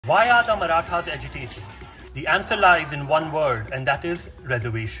Why are the Marathas agitating? The answer lies in one word, and that is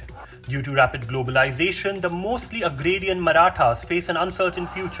reservation. Due to rapid globalization, the mostly agrarian Marathas face an uncertain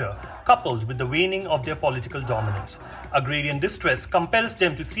future, coupled with the waning of their political dominance. Agrarian distress compels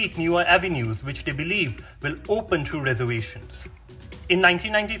them to seek newer avenues which they believe will open through reservations. In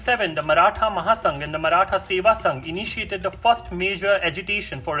 1997, the Maratha Mahasangh and the Maratha Seva Sangh initiated the first major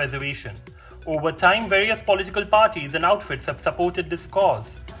agitation for reservation. Over time, various political parties and outfits have supported this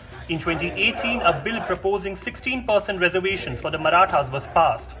cause. In 2018, a bill proposing 16% reservations for the Marathas was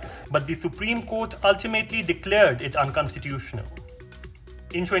passed, but the Supreme Court ultimately declared it unconstitutional.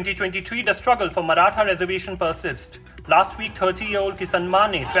 In 2023, the struggle for Maratha reservation persists. Last week, 30-year-old Kisan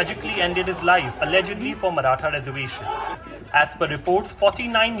Mane tragically ended his life, allegedly for Maratha reservation. As per reports,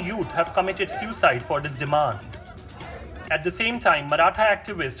 49 youth have committed suicide for this demand. At the same time, Maratha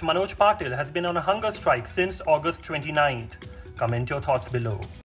activist Manoj Patil has been on a hunger strike since August 29th. Comment your thoughts below.